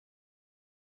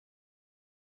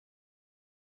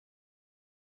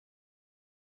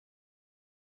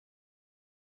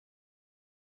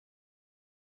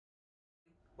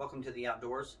Welcome to the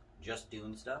outdoors, just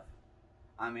doing stuff.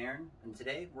 I'm Aaron, and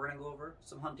today we're going to go over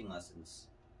some hunting lessons.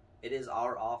 It is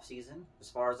our off season. As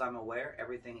far as I'm aware,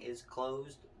 everything is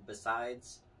closed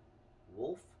besides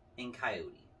wolf and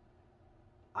coyote.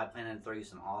 I plan on throwing you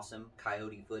some awesome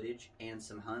coyote footage and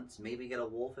some hunts. Maybe get a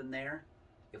wolf in there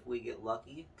if we get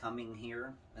lucky coming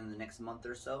here in the next month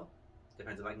or so.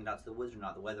 Depends if I can get out to the woods or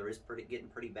not. The weather is getting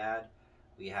pretty bad.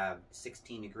 We have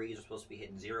 16 degrees. We're supposed to be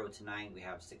hitting 0 tonight. We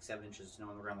have 6-7 inches of snow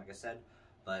on the ground, like I said.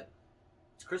 But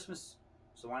it's Christmas,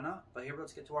 so why not? But here,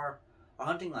 let's get to our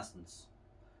hunting lessons.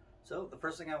 So the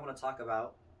first thing I want to talk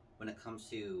about when it comes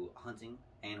to hunting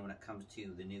and when it comes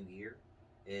to the new year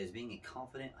is being a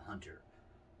confident hunter.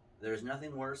 There's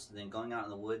nothing worse than going out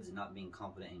in the woods and not being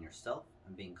confident in yourself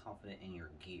and being confident in your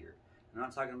gear. I'm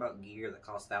not talking about gear that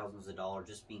costs thousands of dollars,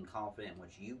 just being confident in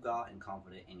what you got and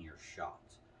confident in your shot.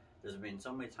 There's been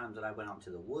so many times that I went out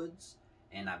into the woods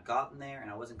and I've gotten there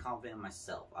and I wasn't confident in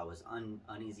myself. I was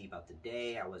uneasy about the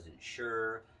day. I wasn't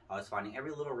sure. I was finding every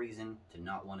little reason to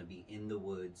not want to be in the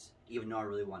woods, even though I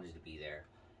really wanted to be there.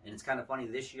 And it's kind of funny,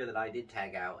 this year that I did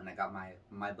tag out and I got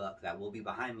my buck that will be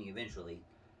behind me eventually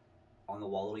on the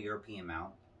Wallow European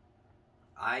mount.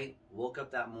 I woke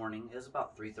up that morning, it was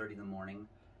about 3:30 in the morning,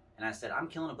 and I said, I'm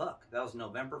killing a buck. That was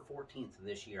November 14th of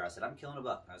this year. I said, I'm killing a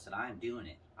buck. I said, I am doing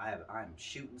it. I'm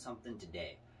shooting something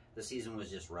today. The season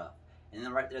was just rough. And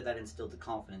then right there, that instilled the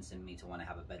confidence in me to want to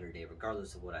have a better day,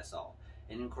 regardless of what I saw.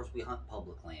 And of course, we hunt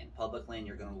public land. Public land,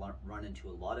 you're going to run into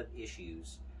a lot of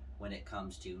issues when it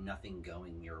comes to nothing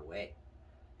going your way.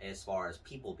 As far as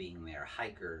people being there,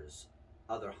 hikers,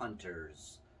 other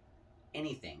hunters,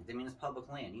 anything. I mean, it's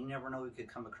public land. You never know what you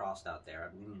could come across out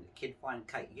there. I mean, a kid flying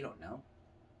a kite, you don't know.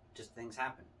 Just things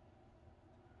happen.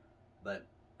 But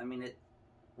I mean,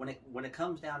 when it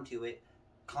comes down to it,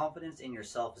 confidence in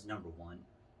yourself is number one.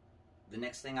 The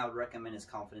next thing I would recommend is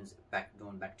confidence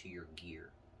going back to your gear.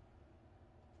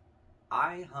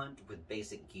 I hunt with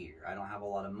basic gear. I don't have a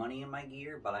lot of money in my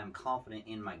gear, but I'm confident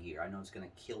in my gear. I know it's going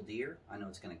to kill deer. I know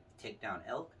it's going to take down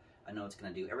elk. I know it's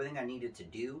going to do everything I needed to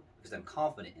do because I'm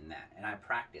confident in that. And I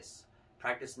practice.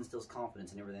 Practice instills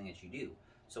confidence in everything that you do.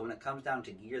 So when it comes down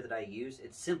to gear that I use,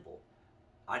 it's simple.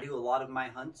 I do a lot of my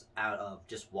hunts out of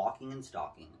just walking and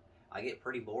stalking. I get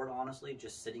pretty bored, honestly,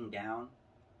 just sitting down.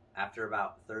 After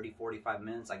about 30-45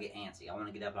 minutes, I get antsy. I want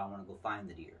to get up and I want to go find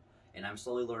the deer. And I'm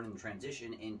slowly learning to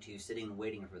transition into sitting and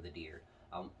waiting for the deer.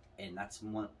 And that's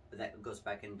one that goes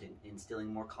back into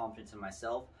instilling more confidence in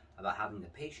myself about having the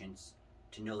patience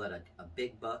to know that a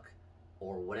big buck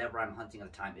or whatever I'm hunting at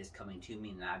the time is coming to me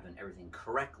and I've done everything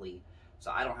correctly, so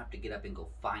I don't have to get up and go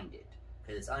find it.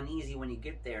 Because it's uneasy when you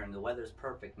get there and the weather's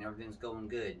perfect and everything's going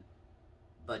good,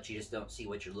 but you just don't see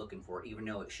what you're looking for, even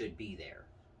though it should be there.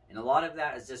 And a lot of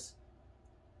that is just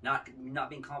not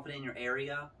being confident in your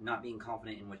area, not being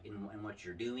confident in what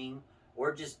you're doing,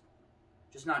 or just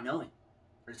not knowing.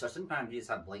 So sometimes you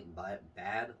just have blatant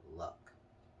bad luck.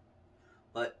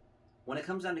 But when it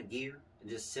comes down to gear, and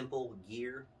just simple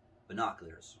gear,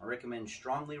 binoculars. I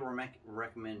strongly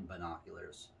recommend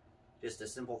binoculars. Just a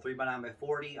simple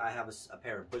 3x9x40. I have a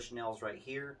pair of Bushnells right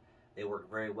here. They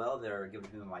work very well. They're given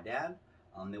to me by my dad.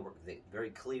 They work very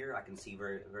clear. I can see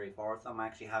very, very far with them. I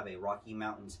actually have a Rocky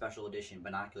Mountain Special Edition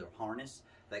binocular harness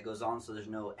that goes on so there's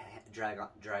no drag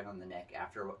on the neck.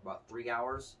 After about 3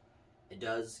 hours, it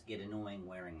does get annoying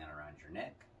wearing that around your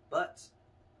neck. But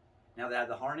now that I have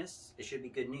the harness, it should be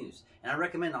good news. And I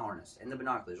recommend the harness and the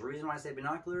binoculars. The reason why I say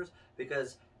binoculars,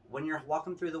 because when you're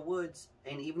walking through the woods,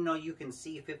 and even though you can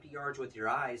see 50 yards with your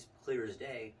eyes clear as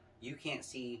day, you can't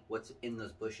see what's in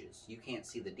those bushes. You can't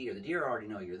see the deer. The deer already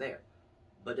know you're there.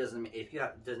 But doesn't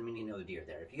mean you know the deer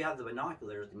there. If you have the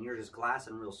binoculars and you're just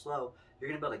glassing real slow, you're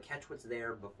going to be able to catch what's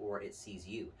there before it sees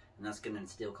you. And that's going to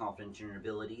instill confidence in your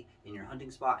ability, in your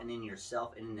hunting spot, and in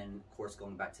yourself, and then, of course,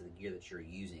 going back to the gear that you're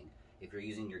using. If you're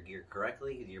using your gear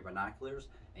correctly, with your binoculars,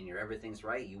 and everything's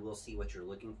right, you will see what you're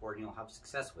looking for, and you'll have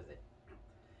success with it.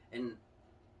 And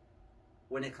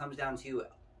when it comes down to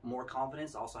more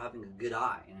confidence, also having a good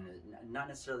eye, and not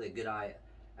necessarily a good eye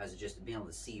as just being able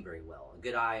to see very well. A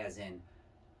good eye as in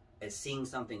seeing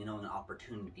something and knowing an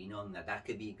opportunity, knowing that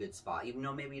could be a good spot, even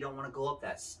though maybe you don't want to go up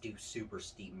that super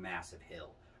steep, massive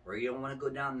hill, or you don't want to go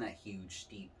down that huge,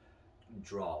 steep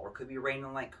draw, or it could be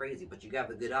raining like crazy, but you have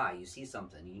a good eye. You see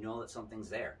something, you know that something's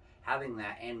there. Having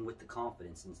that, and with the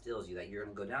confidence, instills you that you're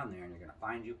going to go down there and you're going to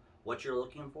find what you're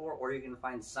looking for, or you're going to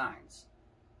find signs.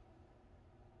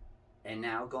 And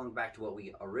now going back to what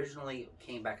we originally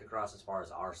came back across as far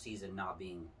as our season not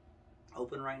being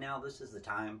open right now, this is the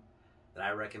time that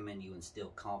I recommend you instill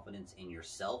confidence in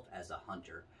yourself as a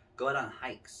hunter. Go out on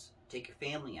hikes. Take your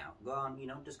family out. Go on,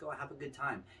 just go have a good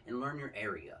time and learn your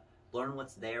area. Learn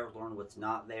what's there, learn what's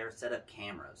not there. Set up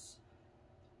cameras.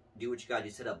 Do what you gotta do.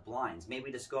 Set up blinds.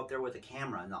 Maybe just go up there with a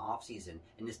camera in the off season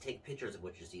and just take pictures of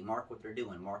what you see. Mark what they're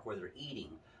doing. Mark where they're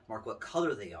eating. Mark what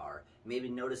color they are. Maybe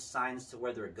notice signs to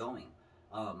where they're going.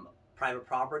 Private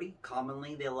property,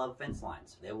 commonly they love fence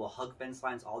lines. They will hug fence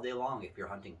lines all day long if you're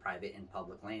hunting private and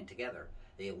public land together.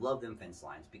 They love them fence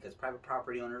lines because private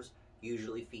property owners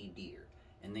usually feed deer.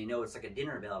 And they know it's like a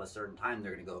dinner bell at a certain time.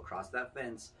 They're going to go across that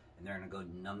fence and they're going to go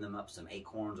numb them up some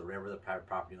acorns or whatever the private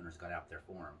property owners got out there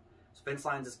for them. So fence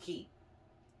lines is key.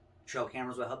 Trail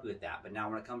cameras will help you with that. But now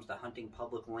when it comes to hunting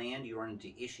public land, you run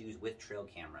into issues with trail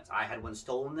cameras. I had one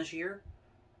stolen this year.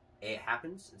 It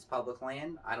happens. It's public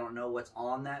land. I don't know what's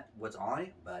on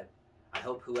it, but I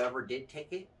hope whoever did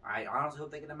take it, I honestly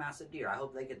hope they get a massive deer. I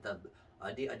hope they get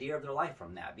a deer of their life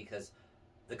from that, because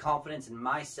the confidence in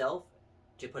myself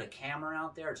to put a camera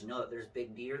out there, to know that there's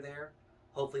big deer there,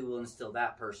 hopefully will instill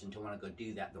that person to want to go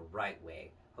do that the right way.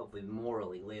 Hopefully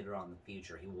morally later on in the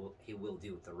future he will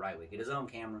do it the right way. Get his own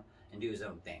camera and do his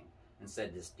own thing instead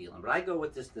of just stealing. But I go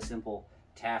with the simple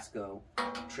Tasco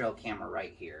trail camera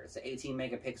right here. It's an 18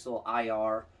 megapixel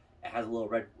IR. It has a little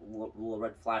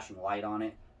red flashing light on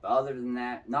it. But other than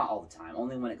that, not all the time.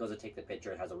 Only when it goes to take the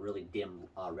picture, it has a really dim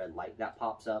red light that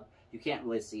pops up. You can't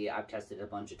really see it. I've tested it a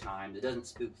bunch of times. It doesn't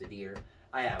spook the deer.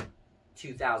 I have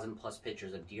 2,000 plus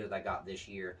pictures of deer that I got this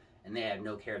year, and they had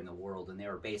no care in the world, and they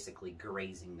were basically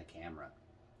grazing the camera.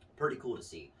 Pretty cool to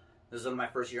see. This was my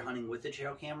first year hunting with the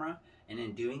trail camera, and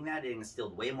in doing that, it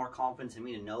instilled way more confidence in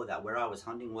me to know that where I was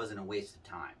hunting wasn't a waste of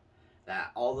time.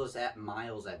 That all those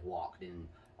miles I've walked and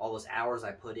all those hours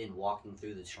I put in walking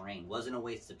through the terrain wasn't a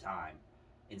waste of time.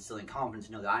 Instilling confidence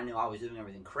to know that I knew I was doing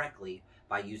everything correctly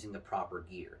by using the proper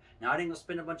gear. Now, I didn't go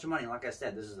spend a bunch of money. Like I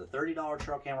said, this is a $30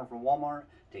 trail camera from Walmart.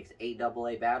 It takes 8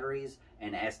 AA batteries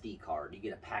and an SD card. You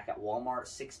get a pack at Walmart.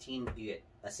 You get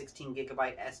a 16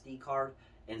 gigabyte SD card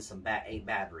and some 8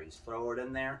 batteries. Throw it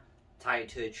in there, tie it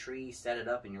to a tree, set it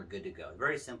up, and you're good to go.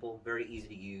 Very simple, very easy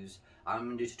to use. I'm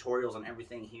going to do tutorials on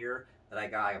everything here that I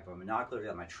got. I got my binoculars, I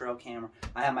got my trail camera.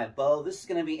 I have my bow. This is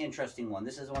going to be an interesting one.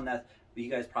 This is one that you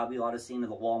guys probably ought to have seen of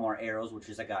the Walmart arrows, which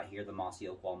is I got here, the Mossy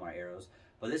Oak Walmart arrows.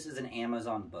 But this is an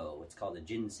Amazon bow. It's called a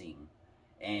ginseng.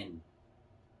 And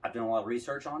I've done a lot of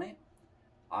research on it.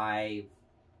 I've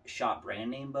shot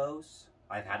brand name bows.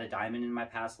 I've had a diamond in my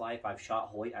past life. I've shot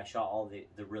Hoyt. I shot all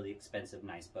the really expensive,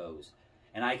 nice bows.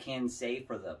 And I can say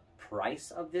for the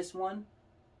price of this one,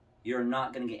 you're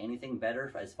not going to get anything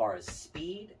better as far as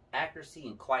speed, accuracy,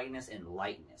 and quietness and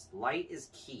lightness. Light is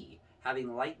key.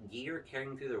 Having light gear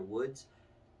carrying through the woods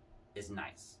is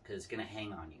nice because it's going to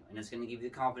hang on you. And it's going to give you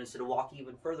the confidence to walk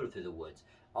even further through the woods.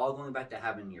 All going back to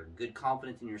having your good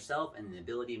confidence in yourself and the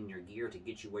ability in your gear to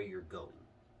get you where you're going.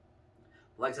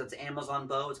 Like I said, it's an Amazon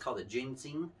bow. It's called a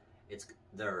ginseng.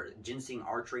 Their ginseng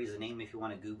archery is the name if you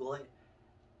want to Google it.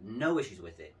 No issues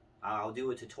with it. I'll do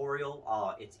a tutorial.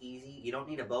 It's easy. You don't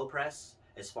need a bow press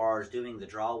as far as doing the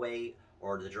draw weight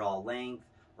or the draw length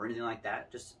or anything like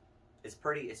that. Just it's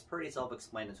pretty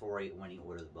self-explanatory when you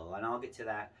order the bow, and I'll get to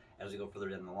that as we go further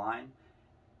down the line.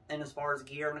 And as far as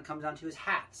gear, when it comes down to is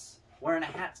hats. Wearing a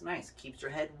hat's nice. Keeps your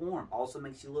head warm. Also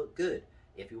makes you look good.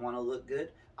 If you want to look good,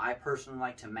 I personally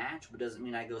like to match, but doesn't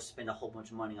mean I go spend a whole bunch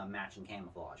of money on matching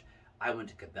camouflage. I went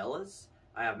to Cabela's.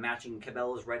 I have matching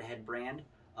Cabela's Redhead brand.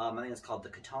 I think it's called the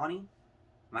Katani.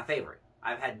 My favorite.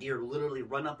 I've had deer literally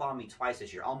run up on me twice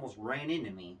this year. Almost ran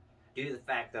into me due to the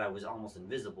fact that I was almost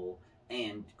invisible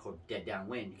and dead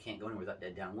downwind. You can't go anywhere without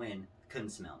dead downwind. Couldn't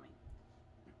smell me.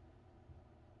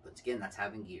 But again, that's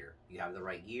having gear. You have the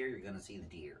right gear, you're going to see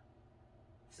the deer.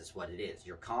 This is what it is.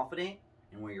 You're confident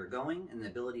in where you're going and the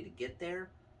ability to get there,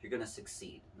 you're going to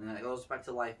succeed. And that goes back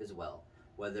to life as well.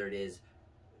 Whether it is,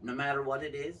 no matter what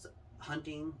it is,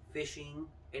 hunting, fishing,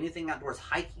 anything outdoors,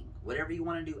 hiking, whatever you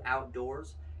want to do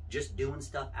outdoors, just doing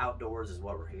stuff outdoors is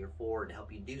what we're here for, to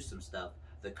help you do some stuff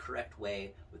the correct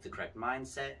way, with the correct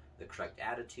mindset, the correct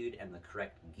attitude, and the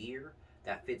correct gear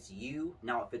that fits you,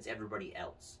 not what fits everybody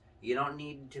else. You don't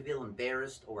need to feel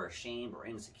embarrassed or ashamed or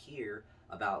insecure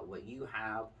about what you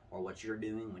have or what you're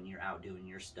doing when you're out doing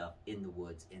your stuff in the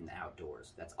woods, in the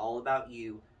outdoors. That's all about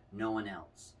you, no one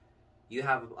else. You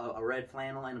have a red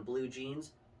flannel and blue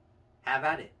jeans, have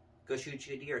at it. Go shoot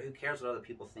you a deer. Who cares what other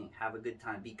people think? Have a good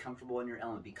time. Be comfortable in your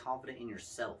element. Be confident in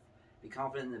yourself. Be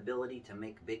confident in the ability to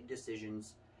make big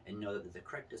decisions and know that they're the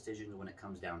correct decisions when it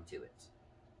comes down to it.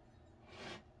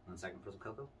 1 second for some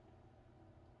cocoa.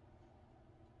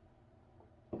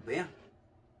 But yeah,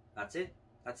 that's it.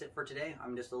 That's it for today.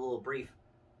 I'm just a little brief.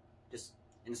 Just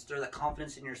instill that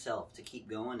confidence in yourself to keep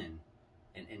going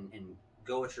and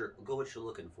Go what you're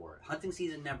looking for. Hunting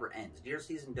season never ends. Deer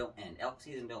season don't end. Elk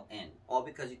season don't end. All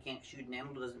because you can't shoot an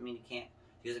animal doesn't mean you can't.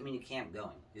 Doesn't mean you can't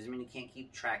going. Doesn't mean you can't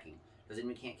keep tracking. Doesn't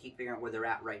mean you can't keep figuring out where they're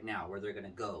at right now, where they're gonna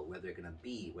go, where they're gonna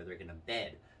be, where they're gonna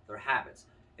bed, their habits.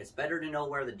 It's better to know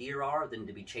where the deer are than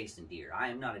to be chasing deer. I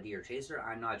am not a deer chaser.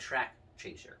 I'm not a track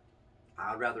chaser.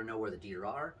 I'd rather know where the deer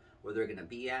are, where they're gonna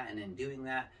be at, and in doing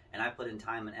that, and I put in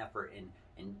time and effort in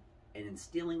and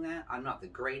instilling that. I'm not the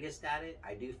greatest at it.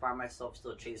 I do find myself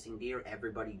still chasing deer.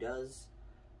 Everybody does.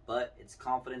 But it's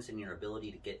confidence in your ability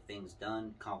to get things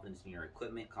done, confidence in your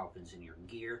equipment, confidence in your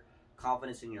gear,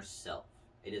 confidence in yourself.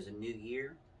 It is a new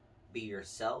year. Be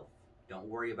yourself. Don't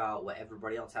worry about what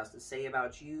everybody else has to say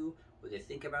about you, what they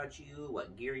think about you,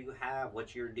 what gear you have,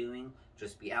 what you're doing.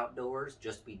 Just be outdoors,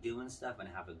 just be doing stuff, and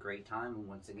have a great time. And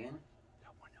once again,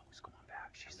 that one is going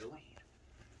back. She's the lead.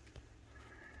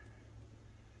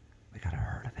 We got a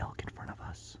herd of elk in front of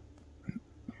us. There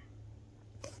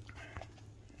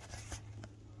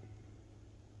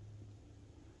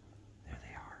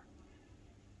they are.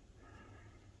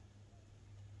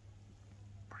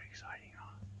 Pretty exciting,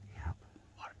 huh? Yep.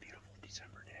 What a beautiful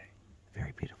December day.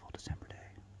 Very beautiful December day.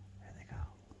 There they go.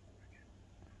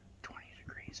 20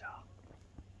 degrees out.